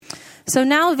So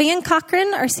now Van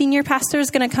Cochran, our senior pastor,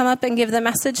 is going to come up and give the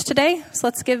message today. So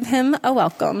let's give him a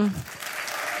welcome.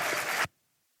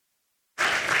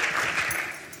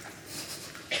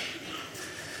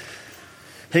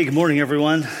 Hey, good morning,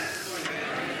 everyone.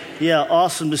 Yeah,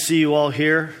 awesome to see you all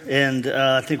here, and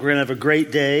I think we're going to have a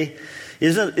great day.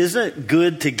 Isn't it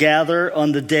good to gather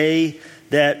on the day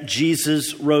that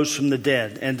Jesus rose from the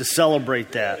dead and to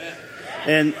celebrate that?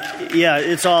 And yeah,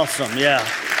 it's awesome, yeah.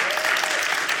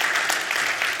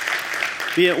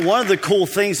 One of the cool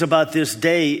things about this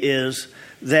day is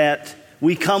that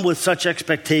we come with such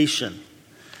expectation.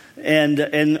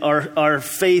 And our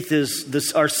faith is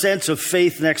this, our sense of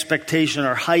faith and expectation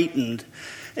are heightened,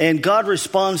 and God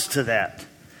responds to that.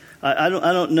 I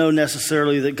don't know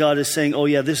necessarily that God is saying, "Oh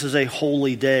yeah, this is a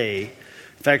holy day."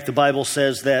 In fact, the Bible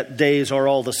says that days are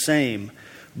all the same.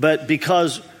 But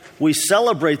because we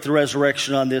celebrate the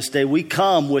resurrection on this day, we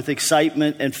come with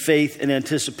excitement and faith and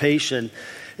anticipation,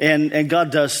 and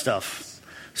God does stuff.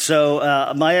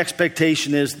 So my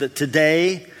expectation is that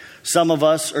today, some of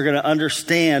us are going to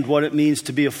understand what it means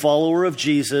to be a follower of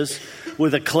Jesus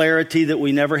with a clarity that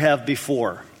we never have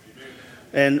before.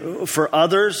 And for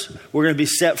others, we're going to be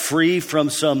set free from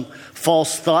some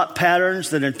false thought patterns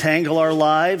that entangle our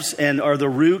lives and are the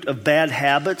root of bad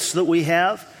habits that we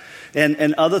have,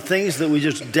 and other things that we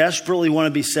just desperately want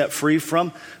to be set free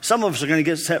from. Some of us are going to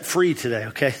get set free today,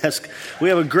 okay? We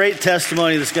have a great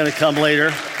testimony that's going to come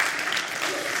later.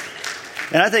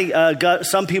 And I think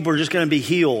some people are just going to be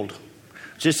healed.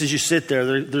 Just as you sit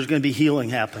there, there's going to be healing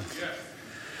happen.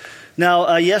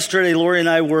 Now, yesterday, Lori and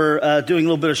I were doing a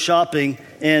little bit of shopping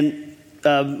and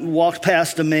walked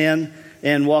past a man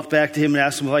and walked back to him and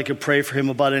asked him if I could pray for him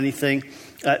about anything.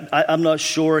 I'm not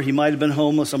sure. He might have been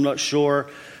homeless. I'm not sure.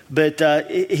 But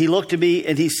he looked at me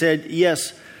and he said,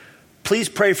 "Yes, please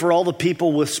pray for all the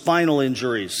people with spinal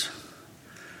injuries."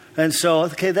 And so,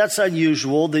 okay, that's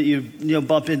unusual that you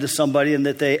bump into somebody and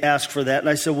that they ask for that. And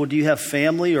I said, "Well, do you have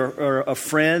family or a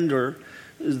friend or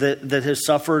that has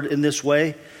suffered in this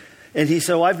way?" And he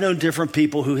said, "Well, I've known different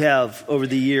people who have over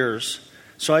the years."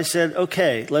 So I said,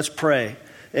 "Okay, let's pray."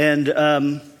 And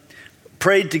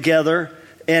prayed together.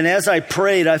 And as I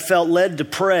prayed, I felt led to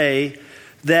pray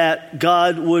that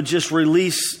God would just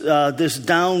release this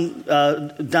downdraft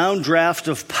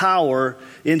of power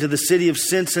into the city of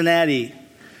Cincinnati,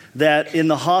 that in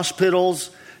the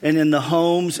hospitals and in the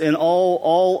homes and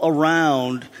all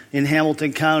around in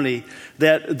Hamilton County,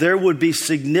 that there would be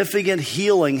significant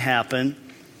healing happen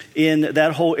in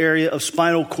that whole area of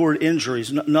spinal cord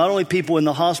injuries. Not only people in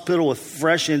the hospital with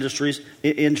fresh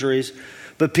injuries,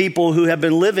 but people who have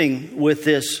been living with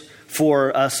this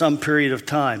for some period of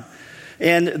time.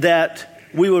 And that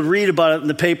we would read about it in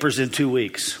the papers in 2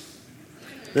 weeks.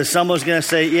 That someone's going to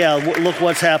say, "Yeah, look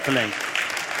what's happening."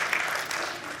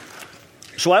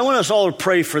 So I want us all to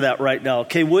pray for that right now.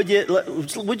 Okay, would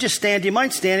you stand? Do you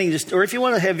mind standing? Or if you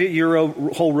want to have your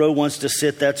whole row wants to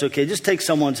sit, that's okay. Just take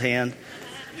someone's hand.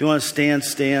 If you want to stand,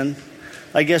 stand.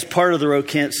 I guess part of the row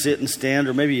can't sit and stand,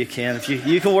 or maybe you can. If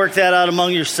you can work that out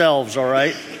among yourselves, all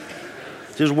right?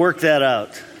 Just work that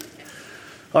out.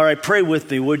 All right, pray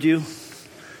with me, would you?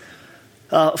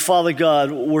 Father God,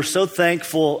 we're so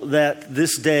thankful that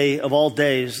this day of all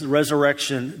days, the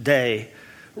Resurrection Day,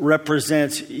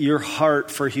 represents your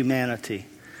heart for humanity.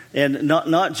 And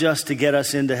not just to get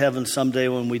us into heaven someday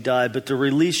when we die, but to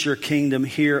release your kingdom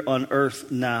here on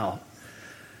earth now.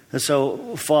 And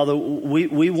so, Father,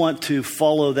 we want to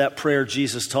follow that prayer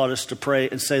Jesus taught us to pray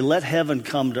and say, "Let heaven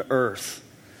come to earth.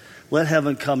 Let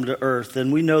heaven come to earth."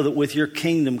 And we know that with your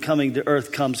kingdom coming to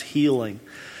earth comes healing.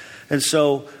 And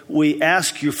so we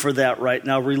ask you for that right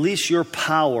now. Release your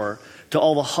power to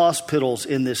all the hospitals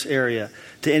in this area,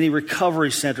 to any recovery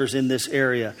centers in this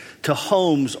area, to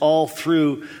homes all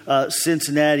through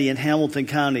Cincinnati and Hamilton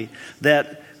County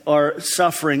that are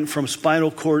suffering from spinal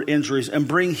cord injuries, and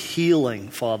bring healing,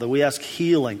 Father. We ask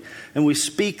healing, and we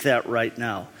speak that right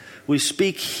now. We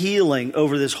speak healing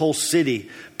over this whole city,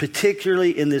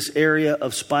 particularly in this area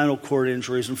of spinal cord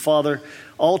injuries. And Father,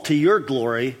 all to your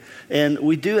glory. And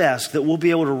we do ask that we'll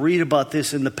be able to read about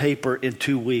this in the paper in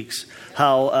 2 weeks,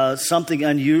 how something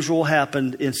unusual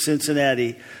happened in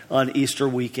Cincinnati on Easter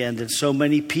weekend. And so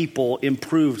many people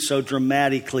improved so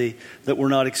dramatically that were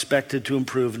not expected to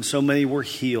improve. And so many were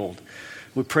healed.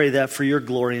 We pray that for your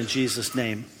glory in Jesus'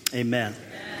 name. Amen.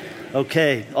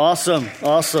 Okay, awesome.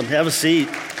 Have a seat.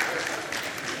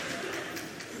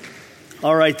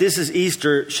 All right, this is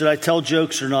Easter. Should I tell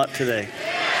jokes or not today?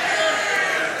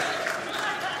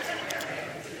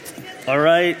 All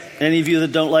right. Any of you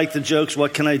that don't like the jokes,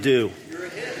 what can I do?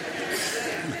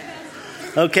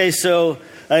 Okay, so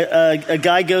A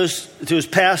guy goes to his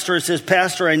pastor and says,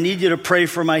 "Pastor, I need you to pray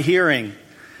for my hearing."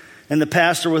 And the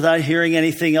pastor, without hearing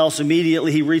anything else,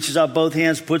 immediately he reaches out both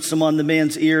hands, puts them on the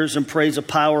man's ears, and prays a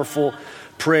powerful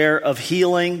prayer of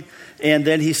healing. And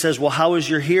then he says, "Well, how is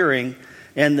your hearing?"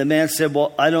 And the man said,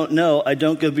 "Well, I don't know. I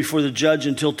don't go before the judge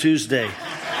until Tuesday."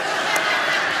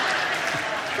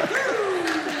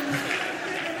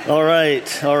 All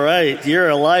right. You're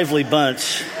a lively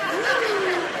bunch.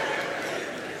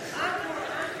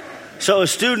 So a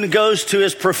student goes to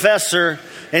his professor,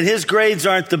 and his grades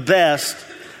aren't the best,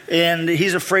 and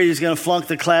he's afraid he's going to flunk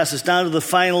the class. It's down to the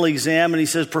final exam, and he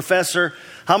says, "Professor,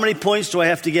 how many points do I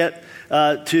have to get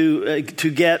to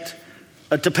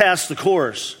pass the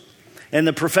course?" And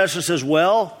the professor says,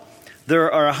 "Well,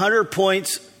 there are 100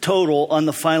 points total on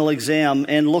the final exam,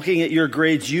 and looking at your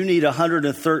grades, you need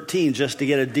 113 just to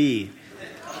get a D."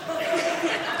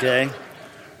 Okay?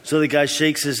 So the guy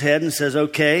shakes his head and says,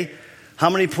 "Okay, how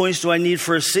many points do I need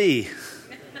for a C?"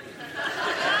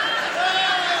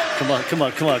 Come on.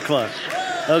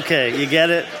 Okay, you get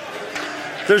it?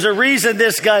 There's a reason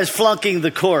this guy's flunking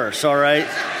the course, all right?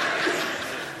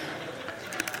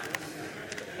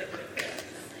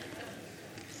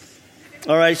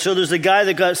 All right, so there's a guy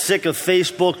that got sick of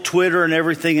Facebook, Twitter, and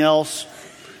everything else,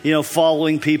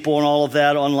 following people and all of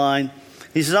that online.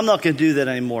 He says, "I'm not going to do that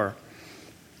anymore."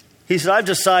 He said, "I've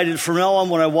decided from now on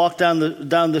when I walk down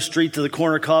the street to the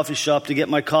corner coffee shop to get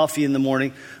my coffee in the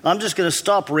morning, I'm just going to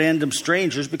stop random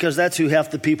strangers because that's who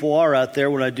half the people are out there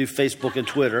when I do Facebook and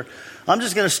Twitter. I'm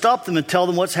just going to stop them and tell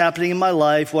them what's happening in my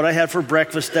life, what I had for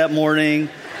breakfast that morning,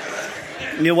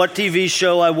 what TV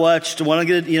show I watched, want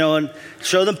to get, and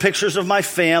show them pictures of my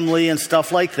family and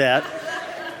stuff like that."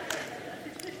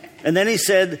 And then he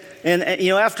said, and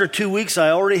after 2 weeks, I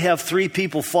already have 3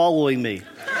 people following me.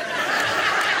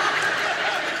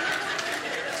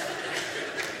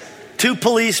 2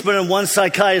 policemen and 1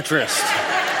 psychiatrist.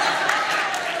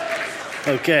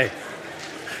 Okay.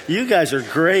 You guys are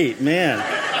great, man.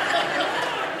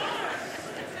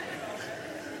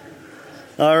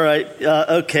 All right.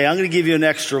 Okay, I'm going to give you an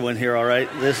extra one here, all right?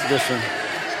 This one.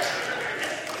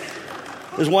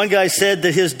 There's one guy said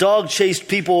that his dog chased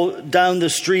people down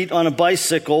the street on a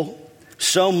bicycle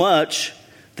so much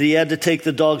that he had to take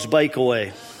the dog's bike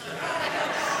away.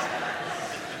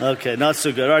 Okay, not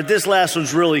so good. All right, this last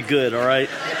one's really good, all right?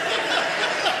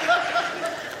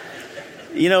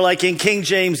 Like in King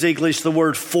James English, the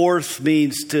word forth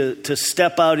means to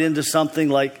step out into something.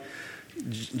 Like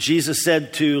Jesus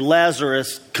said to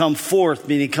Lazarus, "Come forth,"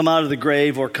 meaning come out of the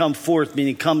grave, or "come forth,"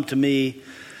 meaning come to me.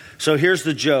 So here's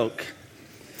the joke.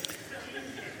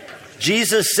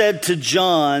 Jesus said to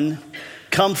John,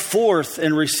 "Come forth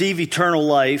and receive eternal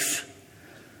life."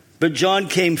 But John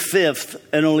came 5th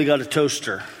and only got a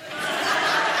toaster.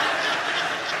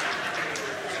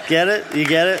 Get it? You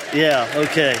get it? Yeah,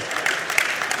 okay.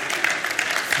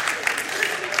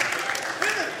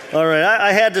 All right,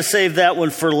 I had to save that one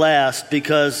for last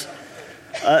because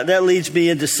that leads me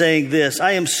into saying this.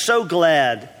 I am so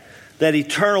glad that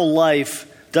eternal life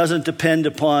doesn't depend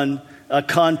upon a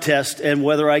contest and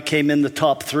whether I came in the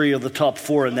top 3 or the top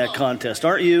 4 in that contest.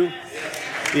 Aren't you?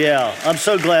 Yeah, I'm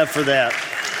so glad for that.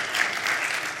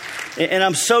 And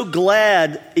I'm so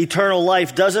glad eternal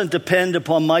life doesn't depend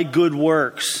upon my good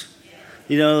works.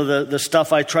 The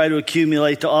stuff I try to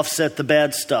accumulate to offset the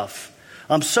bad stuff.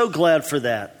 I'm so glad for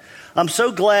that. I'm so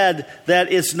glad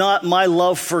that it's not my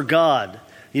love for God.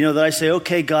 That I say,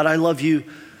 "Okay, God, I love you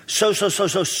so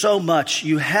much.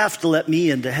 You have to let me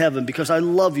into heaven because I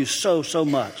love you so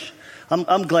much."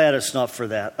 I'm glad it's not for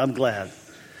that. I'm glad.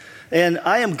 And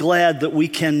I am glad that we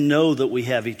can know that we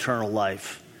have eternal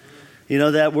life.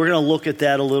 That we're going to look at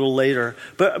that a little later.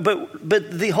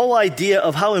 But the whole idea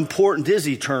of how important is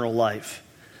eternal life,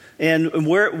 and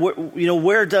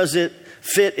where does it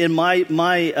fit in my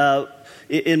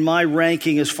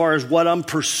ranking as far as what I'm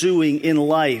pursuing in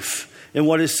life and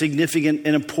what is significant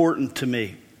and important to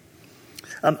me?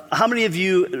 How many of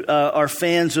you are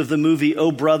fans of the movie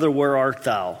 "Oh Brother, Where Art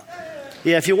Thou"?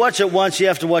 Yeah, if you watch it once, you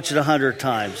have to watch it 100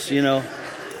 times.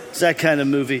 It's that kind of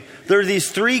movie. There are these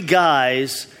 3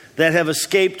 guys that have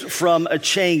escaped from a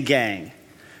chain gang.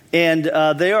 And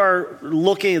they're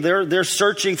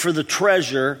searching for the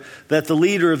treasure that the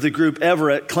leader of the group,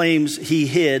 Everett, claims he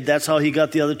hid. That's how he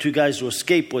got the other 2 guys to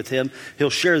escape with him. He'll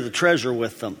share the treasure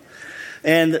with them.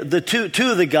 And the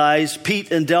two of the guys,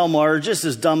 Pete and Delmar, are just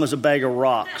as dumb as a bag of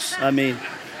rocks. I mean,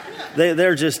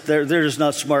 They're just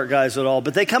not smart guys at all.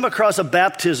 But they come across a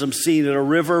baptism scene at a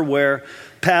river where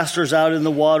pastors out in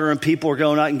the water and people are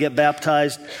going out and get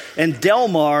baptized. And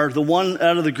Delmar, the one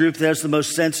out of the group that has the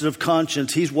most sensitive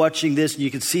conscience, he's watching this and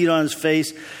you can see it on his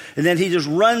face. And then he just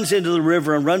runs into the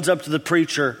river and runs up to the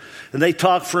preacher and they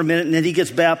talk for a minute and then he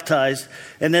gets baptized.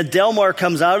 And then Delmar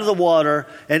comes out of the water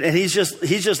and he's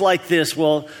just like this.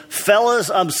 Well,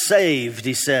 fellas, I'm saved,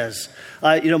 he says.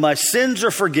 My sins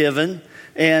are forgiven.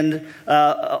 And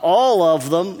all of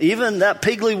them, even that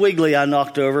Piggly Wiggly I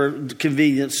knocked over at the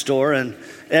convenience store, and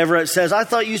Everett says, I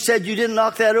thought you said you didn't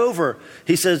knock that over.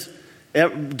 He says,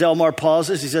 Delmar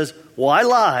pauses, he says, well, I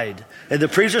lied. And the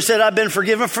preacher said, I've been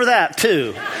forgiven for that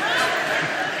too.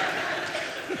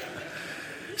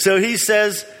 So he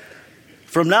says,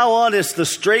 from now on, it's the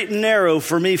straight and narrow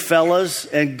for me, fellas,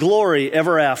 and glory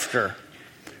ever after.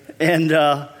 And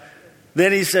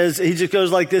then he says, he just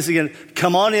goes like this again,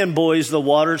 come on in, boys, the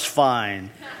water's fine.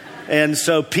 And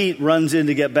so Pete runs in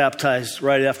to get baptized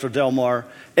right after Delmar.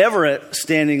 Everett,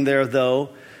 standing there,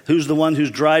 though, who's the one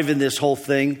who's driving this whole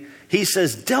thing, he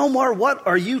says, Delmar, what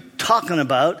are you talking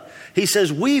about? He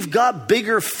says, we've got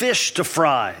bigger fish to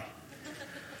fry.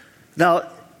 Now,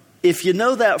 if you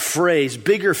know that phrase,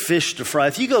 bigger fish to fry,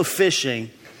 if you go fishing,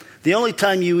 the only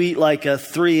time you eat like a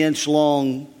 3-inch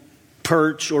long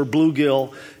perch or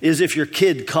bluegill is if your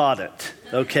kid caught it,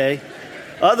 okay?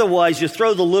 Otherwise, you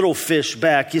throw the little fish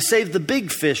back. You save the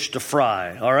big fish to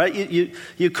fry, all right?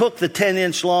 You cook the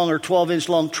 10-inch long or 12-inch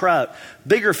long trout.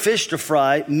 Bigger fish to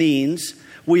fry means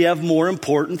we have more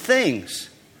important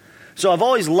things. So I've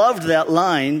always loved that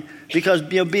line because,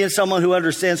 being someone who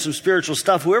understands some spiritual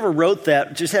stuff, whoever wrote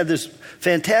that just had this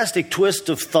fantastic twist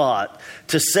of thought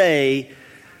to say,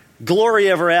 glory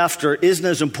ever after isn't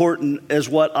as important as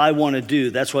what I want to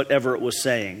do. That's what Everett was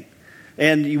saying.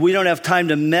 And we don't have time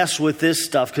to mess with this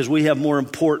stuff because we have more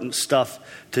important stuff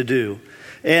to do.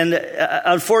 And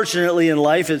unfortunately in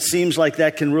life, it seems like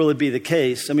that can really be the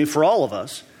case. I mean, for all of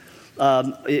us,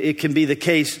 it can be the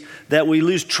case that we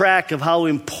lose track of how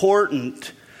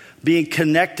important being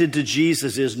connected to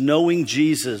Jesus is, knowing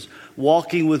Jesus,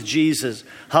 walking with Jesus,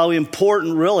 how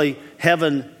important really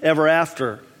heaven ever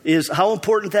after is, how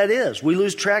important that is. We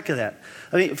lose track of that.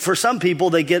 I mean, for some people,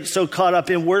 they get so caught up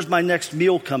in where's my next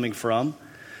meal coming from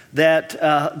that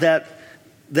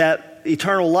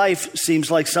eternal life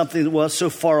seems like something that, well, it's so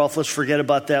far off, let's forget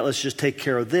about that, let's just take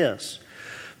care of this.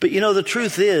 But the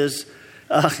truth is,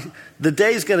 the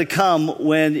day's going to come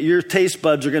when your taste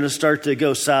buds are going to start to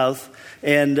go south,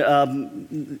 and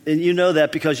you know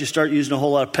that because you start using a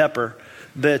whole lot of pepper.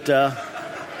 But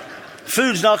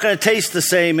food's not going to taste the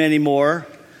same anymore.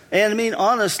 And I mean,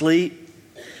 honestly,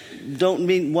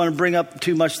 don't want to bring up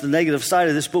too much the negative side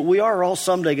of this, but we are all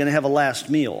someday going to have a last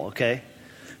meal, okay?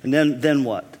 And then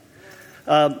what?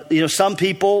 Some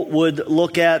people would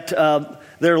look at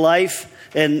their life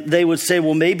and they would say,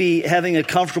 well, maybe having a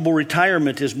comfortable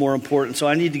retirement is more important. So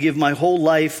I need to give my whole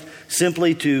life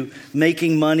simply to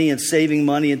making money and saving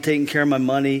money and taking care of my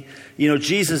money.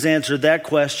 Jesus answered that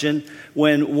question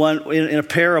when in a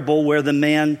parable where the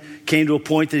man came to a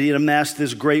point that he had amassed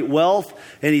this great wealth.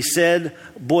 And he said,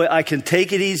 boy, I can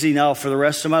take it easy now for the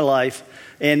rest of my life.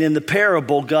 And in the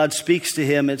parable, God speaks to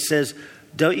him and says,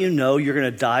 don't you know you're going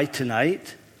to die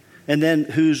tonight? And then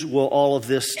whose will all of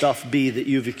this stuff be that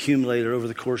you've accumulated over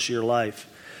the course of your life?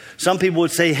 Some people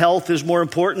would say health is more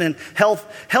important, and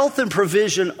health and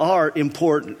provision are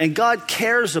important. And God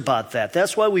cares about that.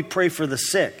 That's why we pray for the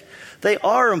sick. They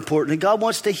are important, and God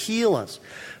wants to heal us.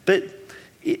 But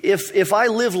if I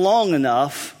live long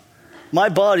enough, my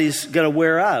body's going to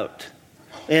wear out.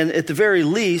 And at the very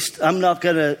least, I'm not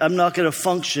going to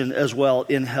function as well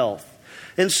in health.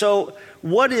 And so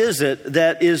what is it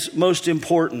that is most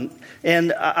important?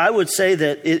 And I would say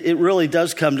that it really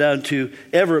does come down to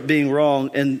Everett being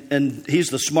wrong, and he's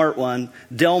the smart one,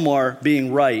 Delmar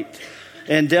being right,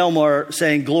 and Delmar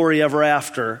saying glory ever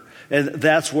after, and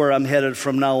that's where I'm headed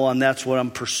from now on. That's what I'm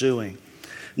pursuing.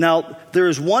 Now, there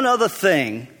is one other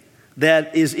thing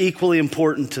that is equally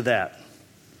important to that.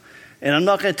 And I'm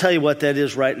not going to tell you what that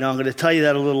is right now. I'm going to tell you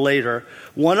that a little later.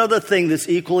 One other thing that's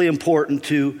equally important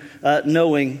to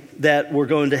knowing that we're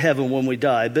going to heaven when we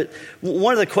die. But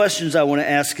one of the questions I want to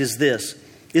ask is this.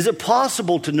 Is it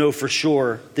possible to know for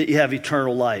sure that you have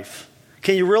eternal life?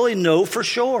 Can you really know for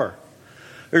sure?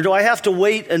 Or do I have to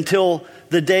wait until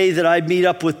the day that I meet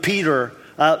up with Peter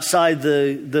outside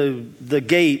the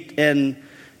gate and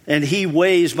he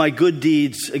weighs my good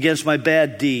deeds against my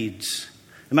bad deeds?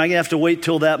 Am I going to have to wait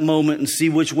till that moment and see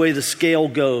which way the scale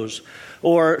goes?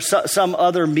 Or some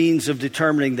other means of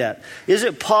determining that? Is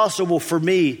it possible for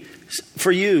me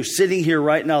for you sitting here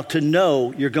right now to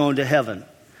know you're going to heaven,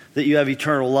 that you have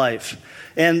eternal life.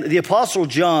 And the Apostle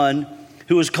John,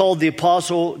 who was called the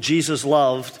Apostle Jesus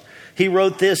loved, he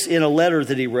wrote this in a letter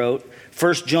that he wrote,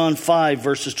 1 John 5,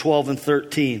 verses 12 and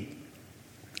 13.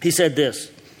 He said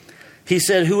this. He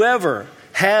said, whoever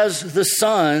has the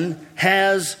Son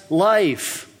has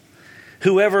life.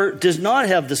 Whoever does not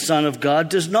have the Son of God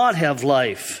does not have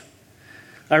life.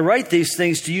 I write these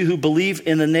things to you who believe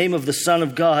in the name of the Son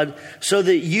of God, so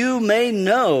that you may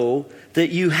know that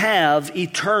you have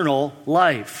eternal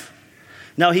life.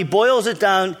 Now he boils it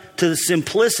down to the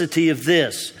simplicity of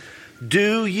this.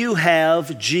 Do you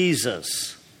have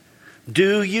Jesus?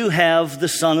 Do you have the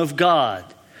Son of God?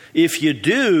 If you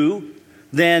do,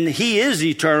 then he is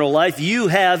eternal life. You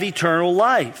have eternal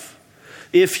life.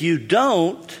 If you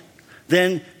don't,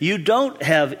 then you don't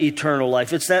have eternal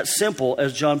life. It's that simple,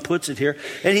 as John puts it here.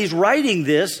 And he's writing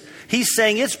this. He's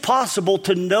saying it's possible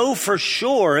to know for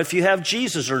sure if you have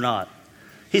Jesus or not.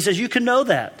 He says you can know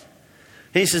that.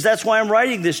 And he says that's why I'm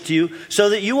writing this to you, so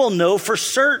that you will know for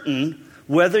certain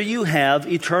whether you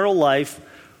have eternal life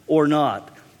or not.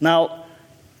 Now,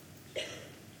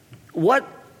 what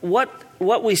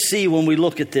we see when we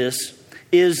look at this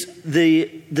is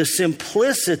the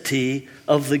simplicity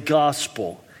of the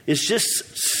gospel. It's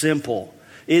just simple.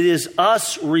 It is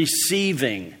us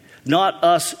receiving, not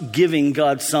us giving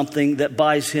God something that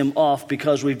buys him off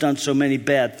because we've done so many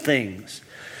bad things.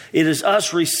 It is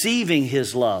us receiving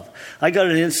his love. I got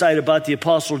an insight about the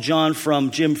Apostle John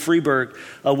from Jim Freeberg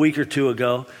a week or two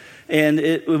ago, and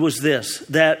it was this,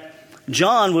 that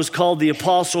John was called the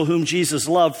apostle whom Jesus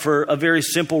loved for a very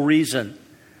simple reason,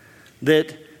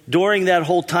 that during that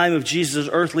whole time of Jesus'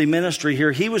 earthly ministry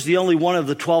here, he was the only one of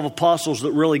the 12 apostles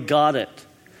that really got it.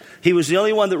 He was the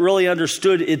only one that really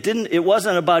understood it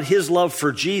wasn't about his love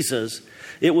for Jesus,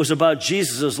 it was about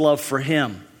Jesus' love for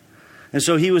him. And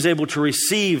so he was able to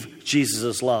receive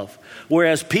Jesus' love.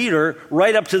 Whereas Peter,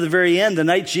 right up to the very end, the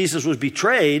night Jesus was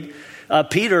betrayed,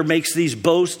 Peter makes these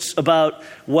boasts about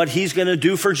what he's going to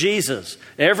do for Jesus.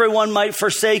 Everyone might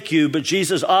forsake you, but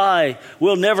Jesus, I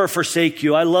will never forsake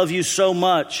you. I love you so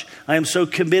much. I am so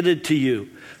committed to you.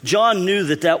 John knew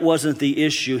that wasn't the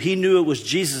issue. He knew it was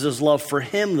Jesus' love for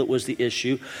him that was the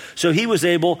issue. So he was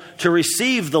able to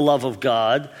receive the love of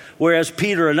God, whereas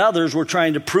Peter and others were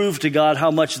trying to prove to God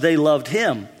how much they loved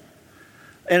him.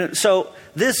 And so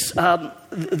this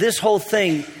whole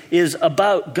thing is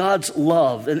about God's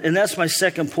love. And that's my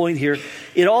second point here.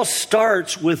 It all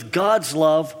starts with God's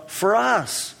love for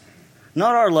us,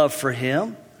 not our love for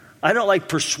him. I don't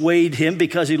persuade him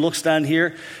because he looks down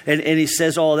here and he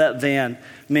says, oh, that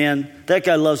man, that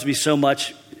guy loves me so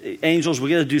much. Angels,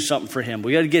 we got to do something for him.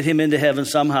 We got to get him into heaven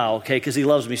somehow, okay, because he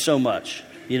loves me so much.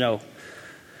 You know,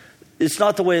 it's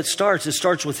not the way it starts. It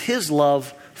starts with his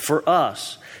love for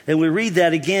us. And we read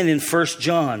that again in 1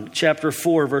 John chapter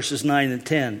 4, verses 9 and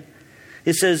 10.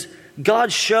 It says,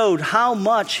 God showed how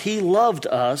much he loved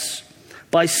us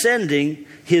by sending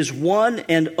his one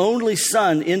and only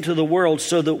Son into the world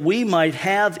so that we might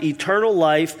have eternal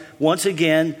life once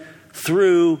again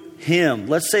through him.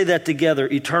 Let's say that together.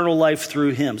 Eternal life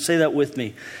through him. Say that with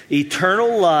me.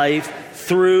 Eternal life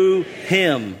through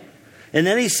him. And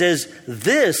then he says,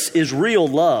 this is real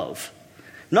love.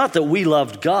 Not that we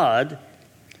loved God,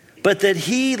 but that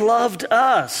he loved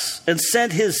us and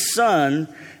sent his Son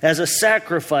as a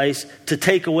sacrifice to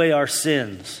take away our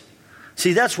sins.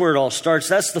 See, that's where it all starts.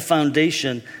 That's the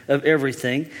foundation of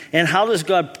everything. And how does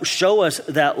God show us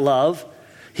that love?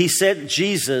 He sent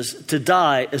Jesus to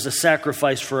die as a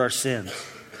sacrifice for our sins.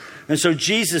 And so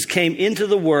Jesus came into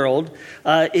the world.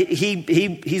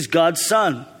 He's God's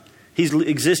Son. He's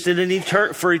existed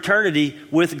for eternity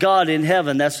with God in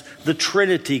heaven. That's the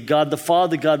Trinity, God the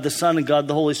Father, God the Son, and God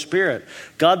the Holy Spirit.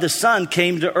 God the Son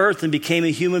came to earth and became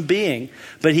a human being,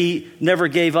 but he never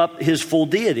gave up his full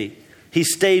deity. He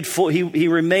stayed full. He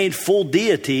remained full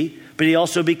deity, but he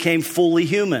also became fully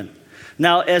human.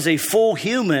 Now, as a full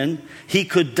human, he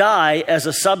could die as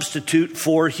a substitute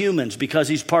for humans because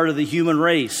he's part of the human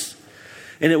race.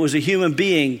 And it was a human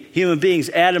beings,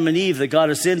 Adam and Eve, that got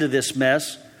us into this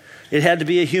mess. It had to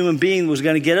be a human being that was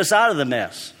going to get us out of the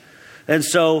mess. And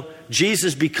so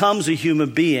Jesus becomes a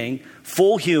human being,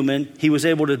 full human. He was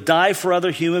able to die for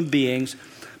other human beings.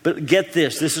 But get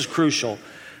this is crucial.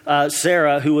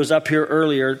 Sarah, who was up here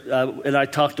earlier, and I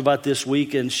talked about this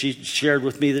week, and she shared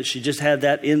with me that she just had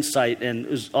that insight, and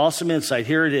it was awesome insight.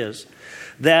 Here it is.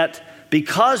 That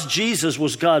because Jesus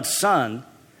was God's Son,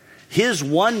 his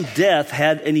one death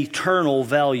had an eternal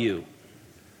value.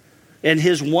 And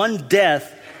his one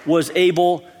death was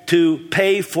able to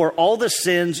pay for all the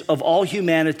sins of all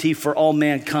humanity for all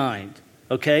mankind.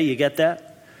 Okay, you get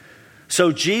that?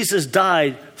 So Jesus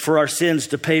died for our sins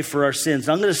to pay for our sins.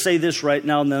 I'm going to say this right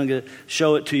now, and then I'm going to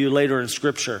show it to you later in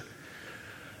Scripture.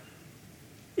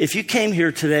 If you came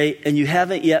here today and you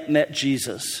haven't yet met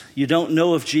Jesus, you don't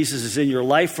know if Jesus is in your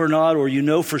life or not, or you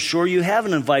know for sure you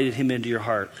haven't invited him into your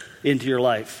heart, into your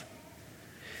life,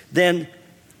 then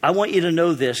I want you to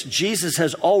know this. Jesus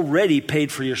has already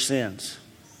paid for your sins.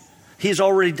 He's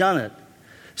already done it.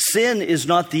 Sin is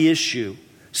not the issue.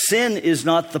 Sin is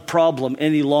not the problem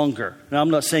any longer. Now, I'm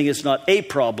not saying it's not a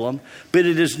problem, but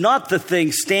it is not the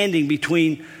thing standing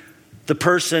between the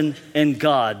person and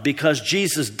God, because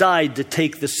Jesus died to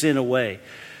take the sin away.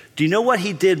 Do you know what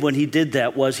he did when he did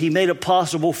that? Was he made it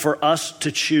possible for us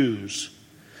to choose.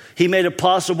 He made it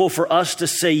possible for us to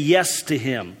say yes to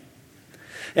him.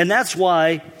 And that's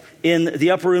why in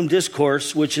the Upper Room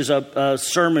Discourse, which is a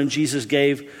sermon Jesus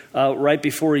gave right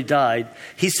before he died,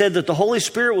 he said that the Holy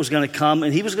Spirit was going to come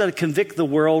and he was going to convict the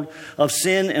world of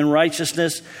sin and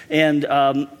righteousness. And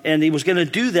he was going to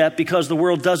do that because the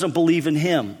world doesn't believe in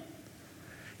him.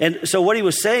 And so what he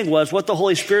was saying was what the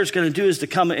Holy Spirit's going to do is to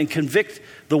come and convict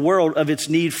the world of its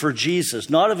need for Jesus,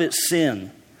 not of its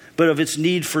sin, but of its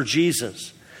need for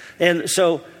Jesus. And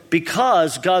so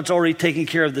because God's already taken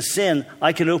care of the sin,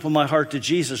 I can open my heart to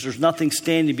Jesus. There's nothing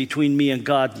standing between me and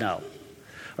God now. All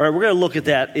right, we're going to look at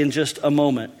that in just a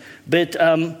moment. But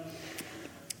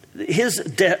his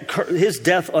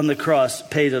death on the cross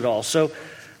paid it all. So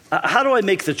how do I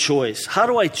make the choice? How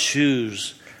do I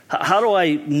choose? How do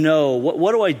I know?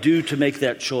 What do I do to make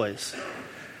that choice?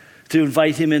 To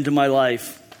invite him into my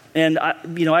life? And I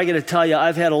got to tell you,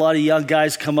 I've had a lot of young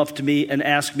guys come up to me and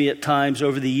ask me at times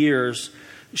over the years,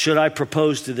 should I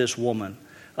propose to this woman?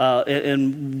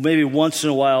 And maybe once in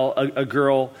a while a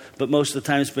girl, but most of the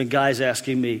time it's been guys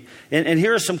asking me. And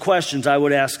here are some questions I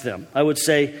would ask them. I would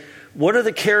say, what are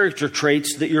the character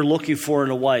traits that you're looking for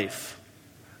in a wife?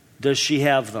 Does she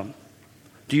have them?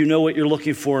 Do you know what you're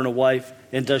looking for in a wife?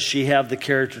 And does she have the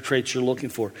character traits you're looking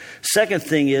for? Second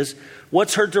thing is,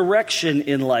 what's her direction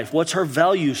in life? What's her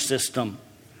value system?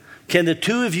 Can the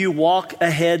two of you walk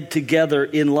ahead together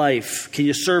in life? Can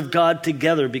you serve God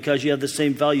together because you have the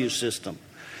same value system?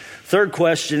 Third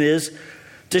question is,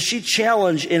 does she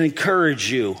challenge and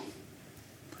encourage you?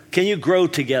 Can you grow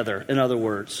together, in other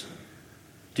words?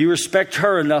 Do you respect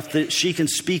her enough that she can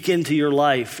speak into your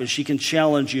life and she can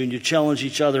challenge you and you challenge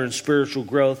each other in spiritual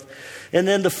growth? And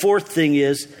then the fourth thing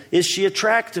is she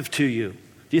attractive to you?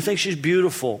 Do you think she's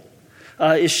beautiful?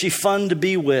 Is she fun to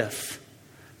be with?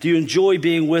 Do you enjoy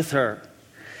being with her?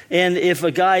 And if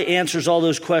a guy answers all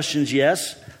those questions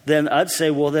yes, then I'd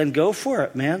say, well, then go for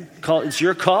it, man. It's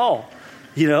your call.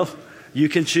 You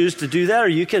can choose to do that, or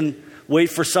you can wait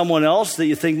for someone else that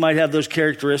you think might have those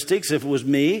characteristics. If it was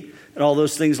me and all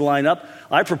those things line up,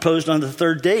 I proposed on the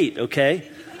third date, okay?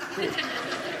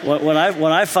 When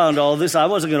I found all this, I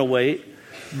wasn't going to wait.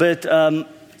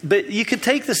 But you can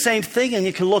take the same thing and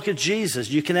you can look at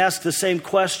Jesus. You can ask the same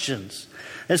questions.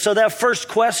 And so that first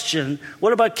question,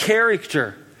 what about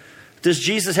character? Does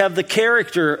Jesus have the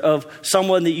character of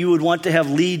someone that you would want to have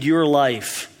lead your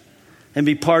life and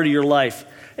be part of your life?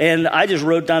 And I just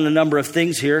wrote down a number of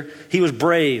things here. He was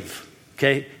brave,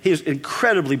 okay? He was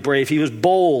incredibly brave. He was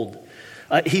bold.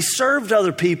 He served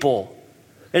other people.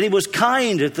 And he was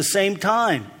kind at the same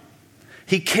time.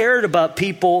 He cared about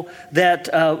people that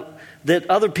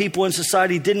other people in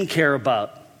society didn't care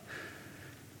about.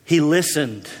 He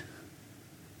listened.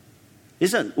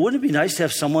 Wouldn't it be nice to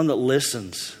have someone that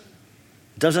listens?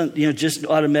 Doesn't just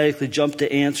automatically jump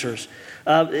to answers.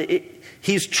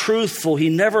 He's truthful. He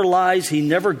never lies. He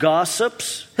never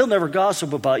gossips. He'll never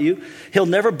gossip about you. He'll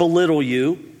never belittle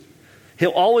you. He'll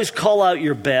always call out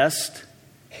your best.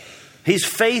 He's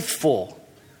faithful.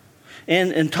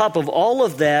 And on top of all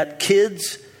of that,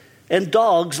 kids and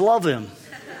dogs love him.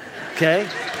 Okay?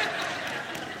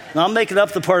 Now, I'm making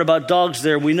up the part about dogs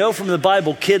there. We know from the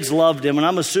Bible kids loved him, and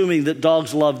I'm assuming that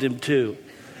dogs loved him too.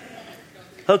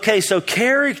 Okay, so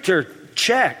character,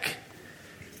 check.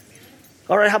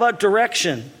 All right, how about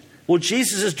direction? Well,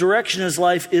 Jesus' direction in his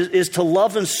life is to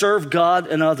love and serve God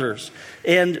and others.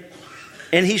 And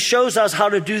he shows us how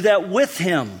to do that with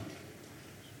him.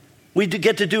 We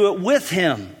get to do it with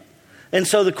him. And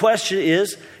so the question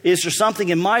is there something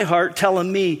in my heart telling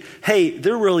me, hey,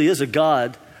 there really is a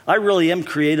God. I really am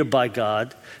created by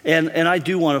God, and I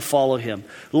do want to follow him.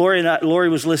 Lori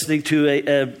was listening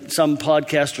to some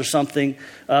podcast or something,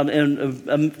 and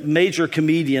a major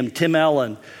comedian, Tim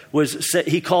Allen,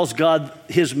 he calls God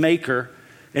his maker,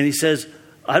 and he says,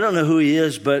 I don't know who he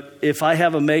is, but if I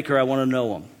have a maker, I want to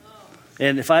know him.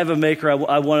 And if I have a maker,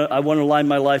 I want to line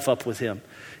my life up with him.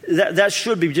 That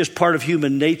should be just part of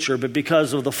human nature, but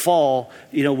because of the fall,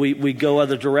 we go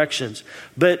other directions.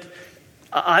 But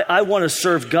I want to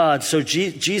serve God, so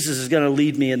Jesus is going to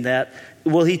lead me in that.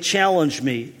 Will he challenge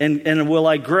me, and will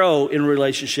I grow in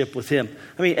relationship with him?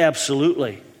 I mean,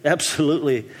 absolutely.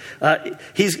 Absolutely.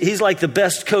 He's like the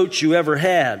best coach you ever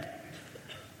had.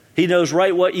 He knows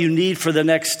right what you need for the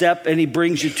next step, and he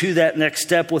brings you to that next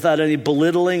step without any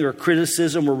belittling or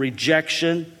criticism or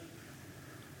rejection.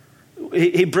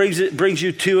 He brings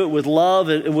you to it with love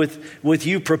and with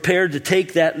you prepared to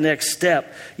take that next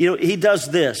step. He does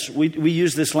this. We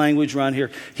use this language around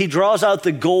here. He draws out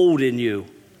the gold in you.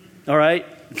 All right?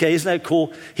 Okay, isn't that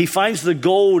cool? He finds the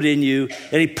gold in you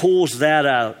and he pulls that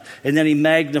out, and then he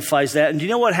magnifies that. And do you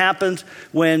know what happens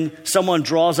when someone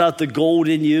draws out the gold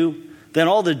in you? Then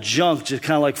all the junk just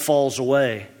kind of like falls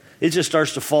away. It just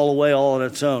starts to fall away all on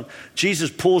its own.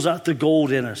 Jesus pulls out the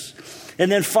gold in us.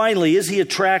 And then finally, is he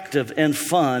attractive and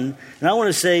fun? And I want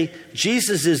to say,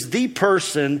 Jesus is the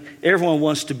person everyone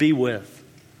wants to be with.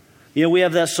 We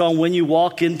have that song, When You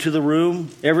Walk Into the Room,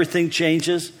 Everything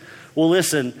Changes. Well,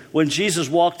 listen, when Jesus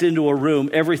walked into a room,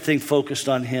 everything focused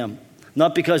on him.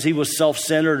 Not because he was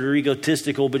self-centered or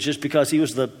egotistical, but just because he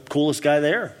was the coolest guy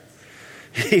there.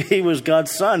 He was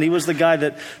God's son. He was the guy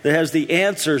that has the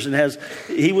answers, and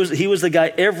he was the guy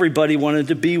everybody wanted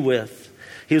to be with.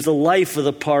 He was the life of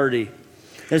the party.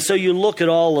 And so you look at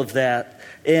all of that,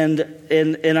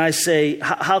 and I say,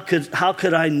 how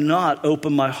could I not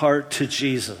open my heart to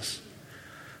Jesus?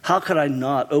 How could I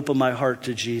not open my heart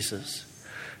to Jesus?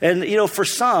 And, for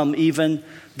some even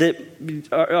that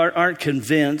aren't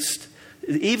convinced,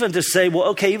 even to say, well,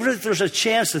 okay, even if there's a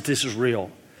chance that this is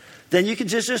real, then you can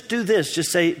just do this.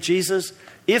 Just say, Jesus,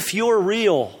 if you're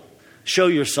real, show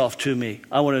yourself to me.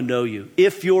 I want to know you.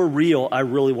 If you're real, I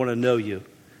really want to know you.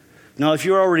 Now, if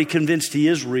you're already convinced he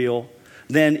is real,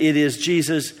 then it is,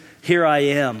 Jesus, here I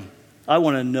am. I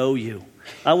want to know you.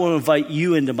 I want to invite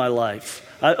you into my life.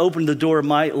 I open the door of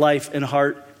my life and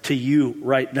heart to you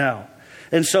right now.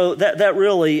 And so that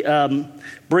really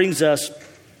brings us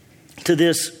to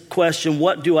this question,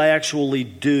 what do I actually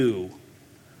do?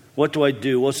 What do I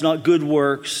do? Well, it's not good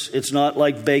works. It's not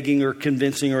like begging or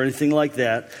convincing or anything like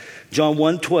that. John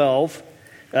 1:12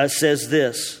 says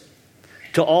this,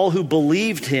 to all who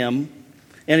believed him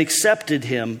and accepted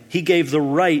him, he gave the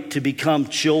right to become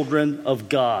children of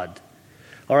God.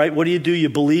 All right, what do? You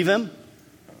believe him?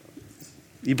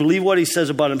 You believe what he says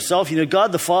about himself?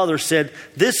 God the Father said,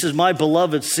 this is my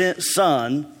beloved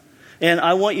son, and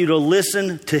I want you to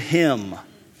listen to him.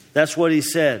 That's what he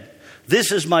said.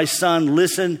 This is my son,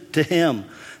 listen to him.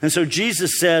 And so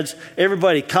Jesus says,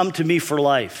 everybody come to me for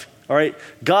life. All right.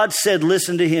 God said,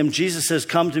 listen to him. Jesus says,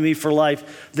 come to me for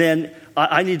life. Then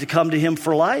I need to come to him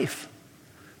for life.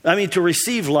 I mean, to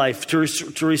receive life, to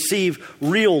receive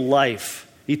real life,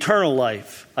 eternal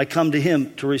life. I come to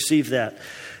him to receive that.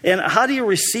 And how do you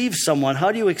receive someone?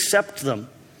 How do you accept them?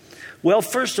 Well,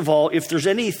 first of all, if there's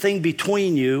anything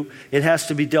between you, it has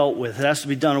to be dealt with. It has to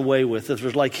be done away with. If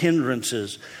there's like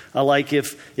hindrances, like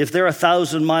if they're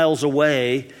 1,000 miles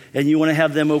away and you want to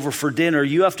have them over for dinner,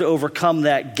 you have to overcome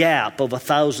that gap of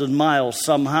 1,000 miles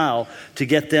somehow to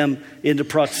get them into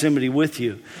proximity with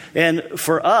you. And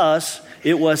for us,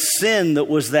 it was sin that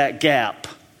was that gap.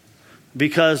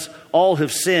 Because all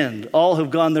have sinned, all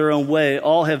have gone their own way,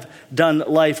 all have done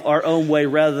life our own way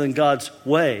rather than God's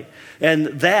way. And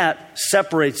that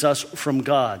separates us from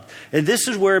God. And this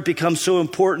is where it becomes so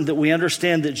important that we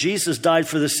understand that Jesus died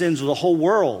for the sins of the whole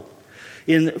world.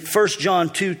 In 1 John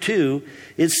 2:2,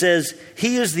 it says,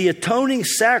 he is the atoning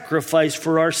sacrifice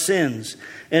for our sins,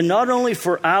 and not only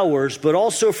for ours, but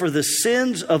also for the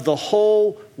sins of the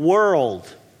whole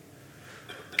world.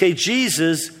 Okay,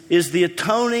 Jesus is the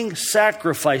atoning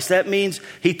sacrifice. That means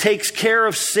he takes care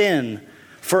of sin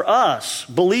for us,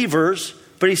 believers,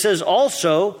 but he says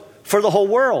also for the whole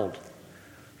world.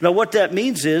 Now, what that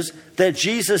means is that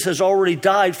Jesus has already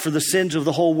died for the sins of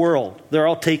the whole world. They're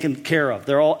all taken care of.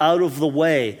 They're all out of the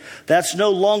way. That's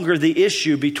no longer the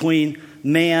issue between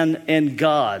man and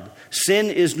God.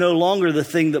 Sin is no longer the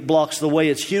thing that blocks the way.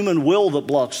 It's human will that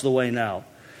blocks the way now.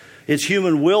 It's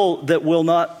human will that will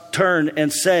not turn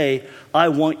and say, I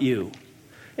want you.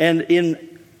 And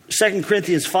in 2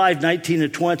 Corinthians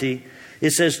 5:19-20,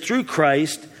 it says, through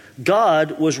Christ,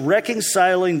 God was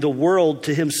reconciling the world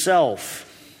to himself,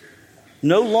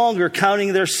 no longer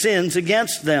counting their sins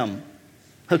against them.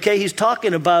 Okay, he's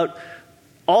talking about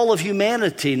all of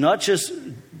humanity, not just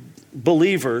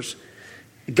believers.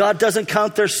 God doesn't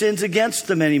count their sins against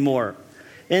them anymore.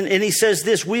 And he says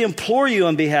this, we implore you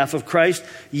on behalf of Christ,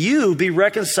 you be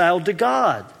reconciled to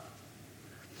God.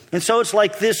 And so it's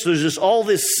like this. There's just all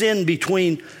this sin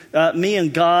between me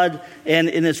and God, and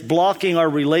it's blocking our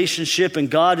relationship, and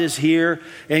God is here,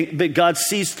 but God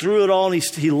sees through it all, and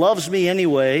he loves me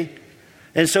anyway.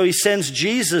 And so he sends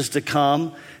Jesus to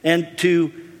come and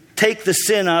to take the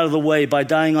sin out of the way by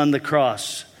dying on the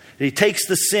cross. He takes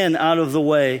the sin out of the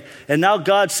way. And now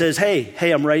God says,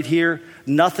 hey, I'm right here.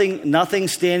 Nothing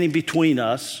standing between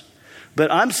us.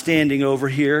 But I'm standing over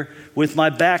here with my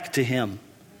back to him.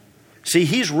 See,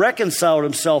 he's reconciled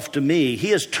himself to me. He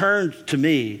has turned to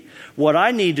me. What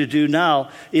I need to do now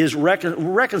is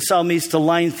reconcile means to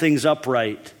line things up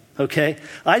right. Okay?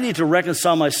 I need to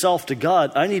reconcile myself to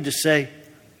God. I need to say,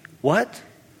 what?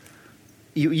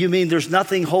 You mean there's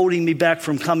nothing holding me back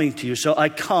from coming to you? So I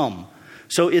come.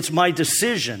 So it's my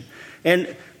decision.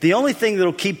 And the only thing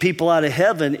that'll keep people out of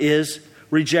heaven is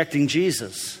rejecting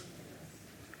Jesus.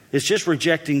 It's just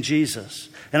rejecting Jesus.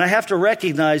 And I have to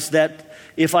recognize that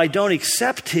if I don't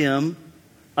accept him,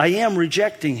 I am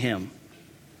rejecting him.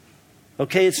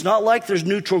 Okay, it's not like there's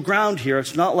neutral ground here.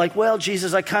 It's not like, well,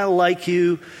 Jesus, I kind of like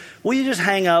you. Will you just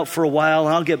hang out for a while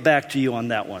and I'll get back to you on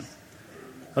that one?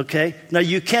 Okay? Now,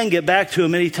 you can get back to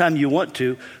him anytime you want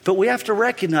to, but we have to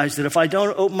recognize that if I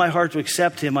don't open my heart to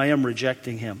accept him, I am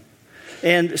rejecting him.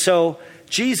 And so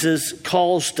Jesus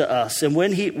calls to us, and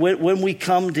when we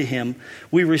come to him,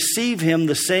 we receive him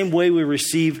the same way we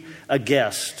receive a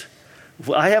guest.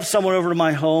 I have someone over to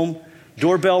my home,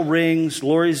 doorbell rings,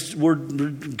 we're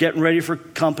getting ready for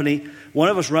company. One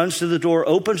of us runs to the door,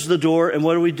 opens the door, and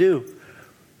what do?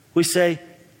 We say,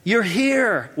 you're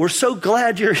here. We're so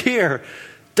glad you're here.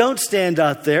 Don't stand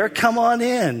out there. Come on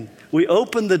in. We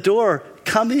open the door.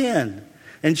 Come in.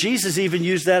 And Jesus even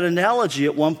used that analogy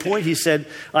at one point. He said,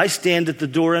 I stand at the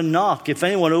door and knock. If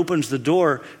anyone opens the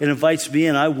door and invites me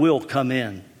in, I will come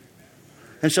in.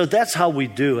 And so that's how we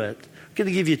do it. I'm going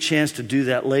to give you a chance to do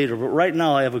that later. But right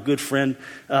now I have a good friend,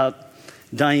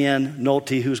 Diane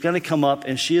Nolte, who's going to come up,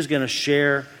 and she is going to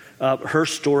share her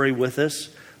story with us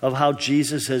of how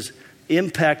Jesus has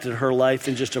impacted her life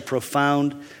in just a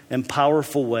profound and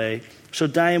powerful way. So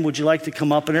Diane, would you like to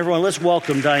come up? And everyone, let's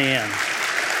welcome Diane.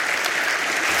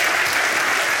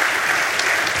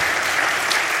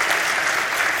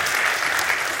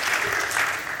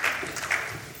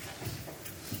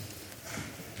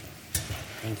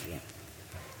 Thank you.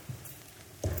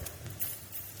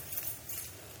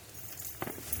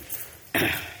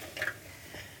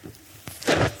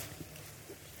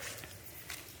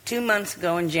 2 months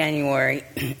ago in January,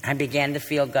 I began to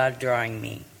feel God drawing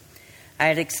me. I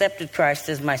had accepted Christ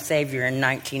as my Savior in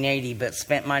 1980, but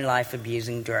spent my life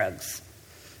abusing drugs.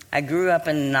 I grew up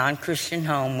in a non-Christian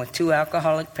home with 2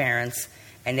 alcoholic parents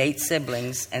and 8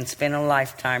 siblings, and spent a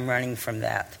lifetime running from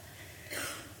that.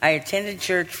 I attended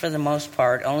church for the most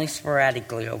part, only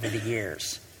sporadically over the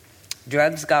years.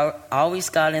 Drugs always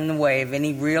got in the way of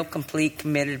any real, complete,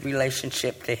 committed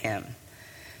relationship to him.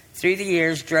 Through the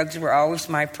years, drugs were always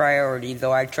my priority,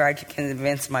 though I tried to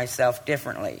convince myself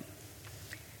differently.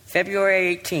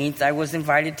 February 18th, I was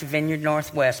invited to Vineyard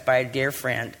Northwest by a dear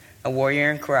friend, a warrior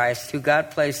in Christ, who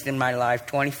God placed in my life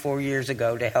 24 years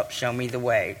ago to help show me the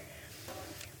way.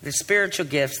 The spiritual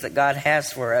gifts that God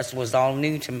has for us was all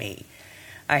new to me.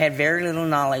 I had very little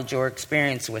knowledge or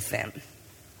experience with them.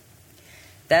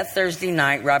 That Thursday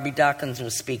night, Robbie Dawkins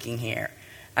was speaking here.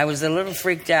 I was a little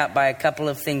freaked out by a couple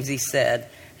of things he said,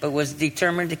 but was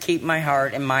determined to keep my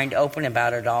heart and mind open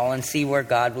about it all and see where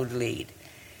God would lead.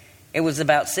 It was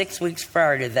about 6 weeks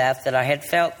prior to that I had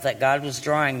felt that God was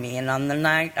drawing me, and on the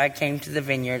night I came to the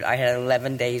Vineyard, I had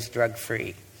 11 days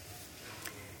drug-free.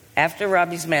 After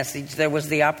Robbie's message, there was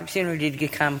the opportunity to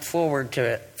come forward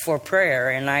for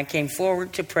prayer, and I came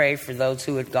forward to pray for those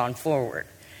who had gone forward.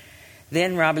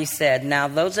 Then Robbie said, now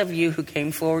those of you who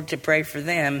came forward to pray for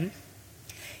them,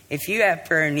 if you have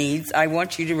prayer needs, I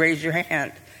want you to raise your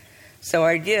hand. So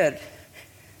I did.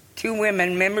 2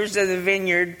 women, members of the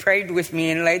Vineyard, prayed with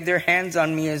me and laid their hands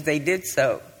on me as they did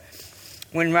so.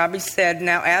 When Robbie said,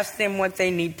 now ask them what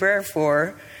they need prayer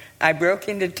for, I broke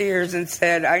into tears and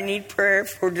said, I need prayer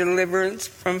for deliverance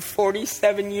from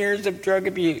 47 years of drug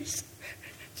abuse.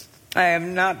 I have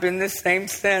not been the same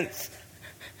since.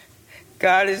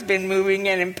 God has been moving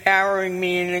and empowering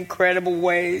me in incredible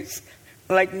ways,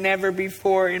 like never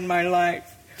before in my life.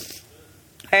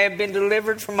 I have been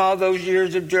delivered from all those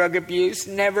years of drug abuse,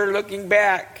 never looking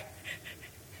back.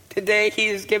 Today, he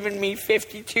has given me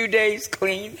 52 days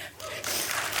clean.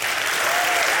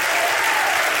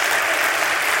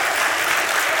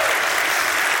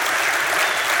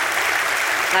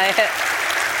 I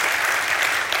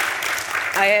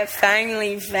have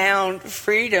finally found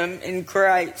freedom in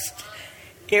Christ.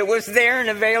 It was there and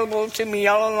available to me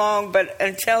all along, but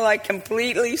until I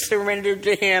completely surrendered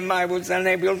to Him, I was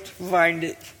unable to find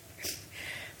it.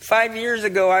 5 years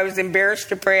ago, I was embarrassed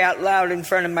to pray out loud in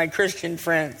front of my Christian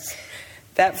friends.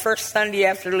 That first Sunday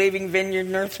after leaving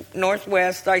Vineyard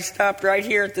Northwest, I stopped right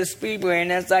here at the Speedway,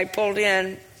 and as I pulled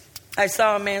in, I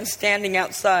saw a man standing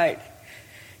outside.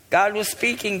 God was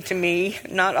speaking to me,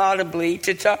 not audibly,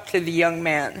 to talk to the young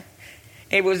man.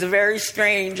 It was very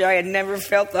strange. I had never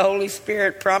felt the Holy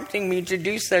Spirit prompting me to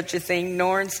do such a thing,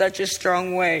 nor in such a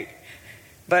strong way.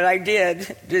 But I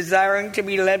did, desiring to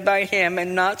be led by Him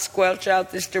and not squelch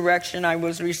out this direction I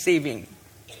was receiving.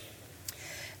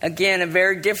 Again, a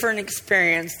very different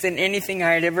experience than anything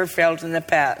I had ever felt in the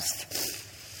past.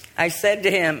 I said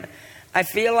to him, I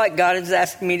feel like God is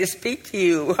asking me to speak to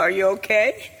you. Are you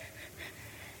okay?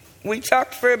 We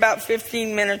talked for about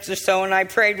 15 minutes or so, and I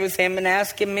prayed with him and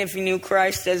asked him if he knew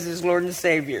Christ as his Lord and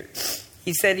Savior.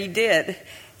 He said he did.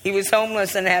 He was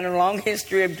homeless and had a long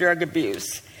history of drug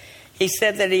abuse. He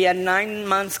said that he had 9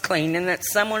 months clean and that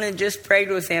someone had just prayed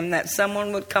with him that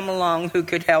someone would come along who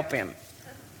could help him.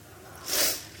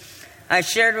 I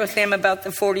shared with him about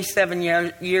the 47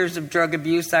 years of drug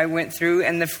abuse I went through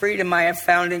and the freedom I have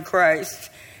found in Christ,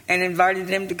 and invited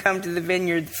him to come to the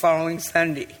Vineyard the following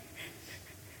Sunday.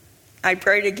 I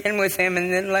prayed again with him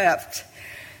and then left.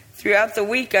 Throughout the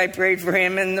week I prayed for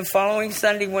him, and the following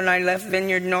Sunday when I left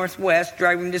Vineyard Northwest,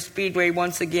 driving to Speedway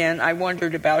once again, I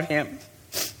wondered about him.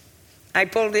 I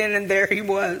pulled in and there he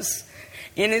was.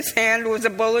 In his hand was a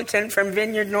bulletin from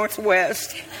Vineyard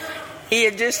Northwest. He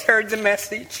had just heard the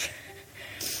message.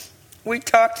 We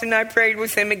talked and I prayed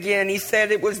with him again. He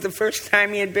said it was the first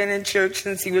time he had been in church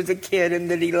since he was a kid and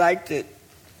that he liked it.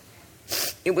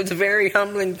 It was very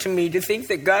humbling to me to think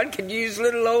that God could use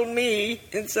little old me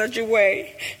in such a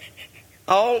way,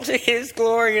 all to His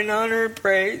glory and honor and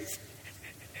praise.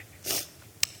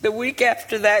 The week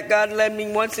after that, God led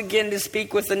me once again to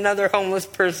speak with another homeless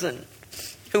person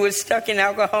who was stuck in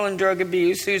alcohol and drug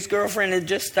abuse, whose girlfriend had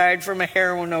just died from a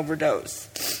heroin overdose.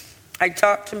 I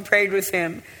talked and prayed with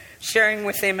him, sharing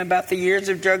with him about the years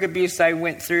of drug abuse I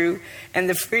went through and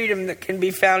the freedom that can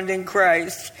be found in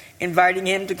Christ, inviting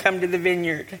him to come to the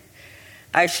Vineyard.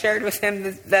 I shared with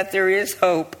him that there is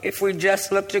hope if we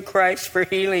just look to Christ for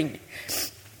healing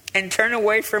and turn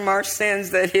away from our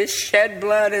sins that His shed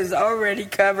blood has already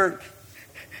covered.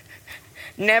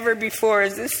 Never before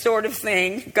is this sort of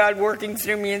thing, God working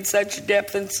through me in such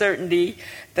depth and certainty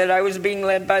that I was being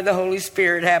led by the Holy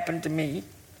Spirit, happened to me.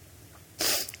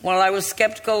 While I was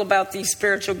skeptical about these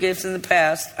spiritual gifts in the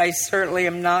past, I certainly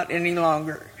am not any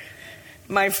longer.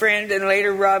 My friend and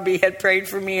later Robbie had prayed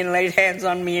for me and laid hands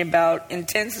on me about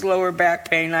intense lower back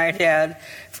pain I had had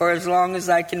for as long as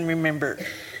I can remember.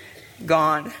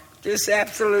 Gone. Just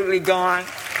absolutely gone.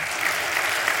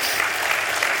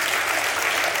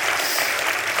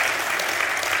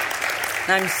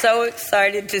 I'm so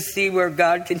excited to see where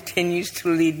God continues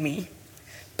to lead me.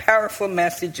 Powerful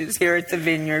messages here at the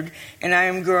Vineyard, and I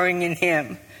am growing in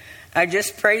Him. I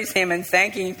just praise Him and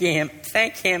thank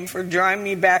Him for drawing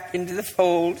me back into the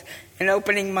fold and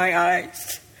opening my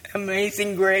eyes.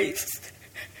 Amazing grace.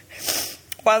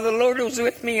 While the Lord was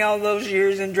with me all those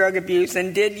years in drug abuse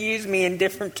and did use me in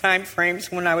different time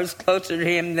frames when I was closer to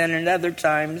Him than at other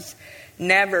times,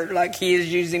 never like He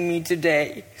is using me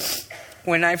today.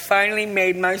 When I finally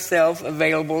made myself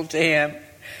available to Him,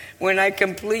 when I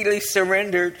completely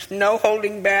surrendered, no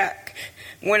holding back,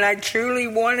 when I truly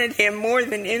wanted Him more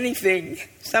than anything,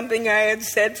 something I had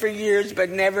said for years but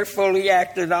never fully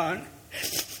acted on.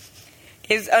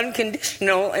 His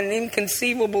unconditional and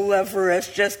inconceivable love for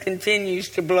us just continues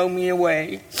to blow me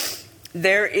away.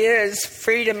 There is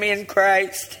freedom in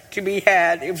Christ to be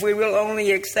had if we will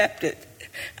only accept it.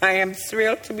 I am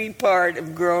thrilled to be part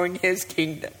of growing His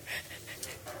kingdom.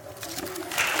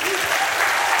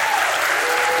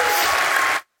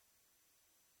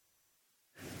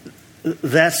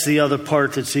 That's the other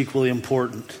part that's equally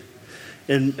important.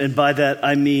 And by that,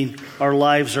 I mean our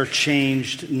lives are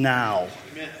changed now.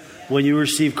 Amen. When you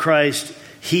receive Christ,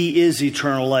 He is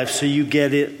eternal life, so you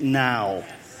get it now.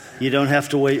 You don't have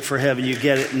to wait for heaven. You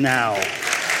get it now.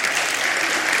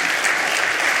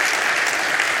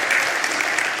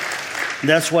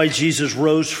 That's why Jesus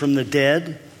rose from the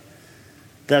dead.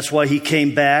 That's why He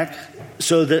came back,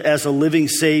 so that as a living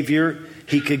Savior,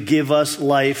 He could give us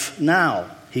life now.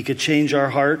 He could change our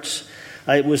hearts.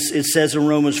 It says in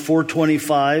Romans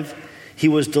 4:25, He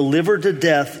was delivered to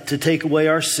death to take away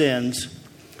our sins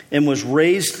and was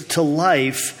raised to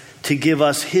life to give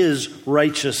us His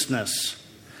righteousness.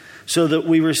 so that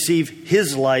we receive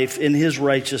his life in his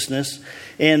righteousness.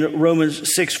 And Romans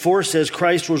 6:4 says,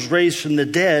 Christ was raised from the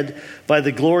dead by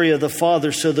the glory of the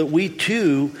Father, so that we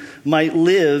too might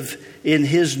live in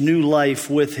his new life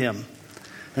with him.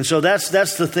 And so that's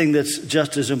the thing that's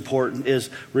just as important, is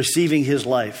receiving his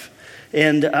life.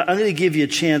 And I'm going to give you a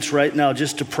chance right now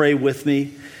just to pray with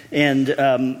me and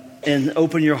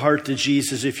open your heart to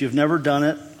Jesus. If you've never done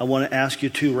it, I want to ask you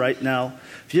to right now.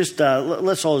 Just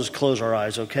let's all just close our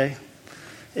eyes, okay?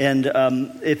 And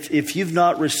if you've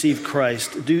not received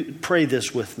Christ, pray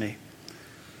this with me.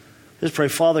 Just pray,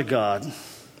 Father God,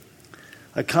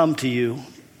 I come to you,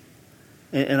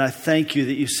 and I thank you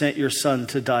that you sent your Son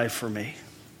to die for me.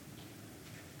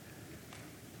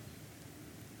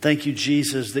 Thank you,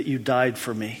 Jesus, that you died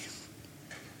for me.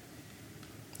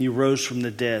 You rose from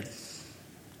the dead.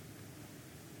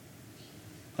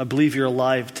 I believe you're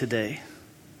alive today.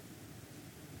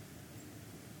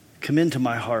 Come into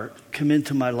my heart. Come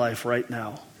into my life right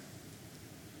now.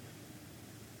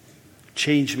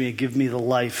 Change me and give me the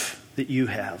life that you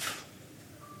have.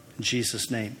 In Jesus'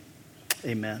 name,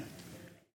 amen.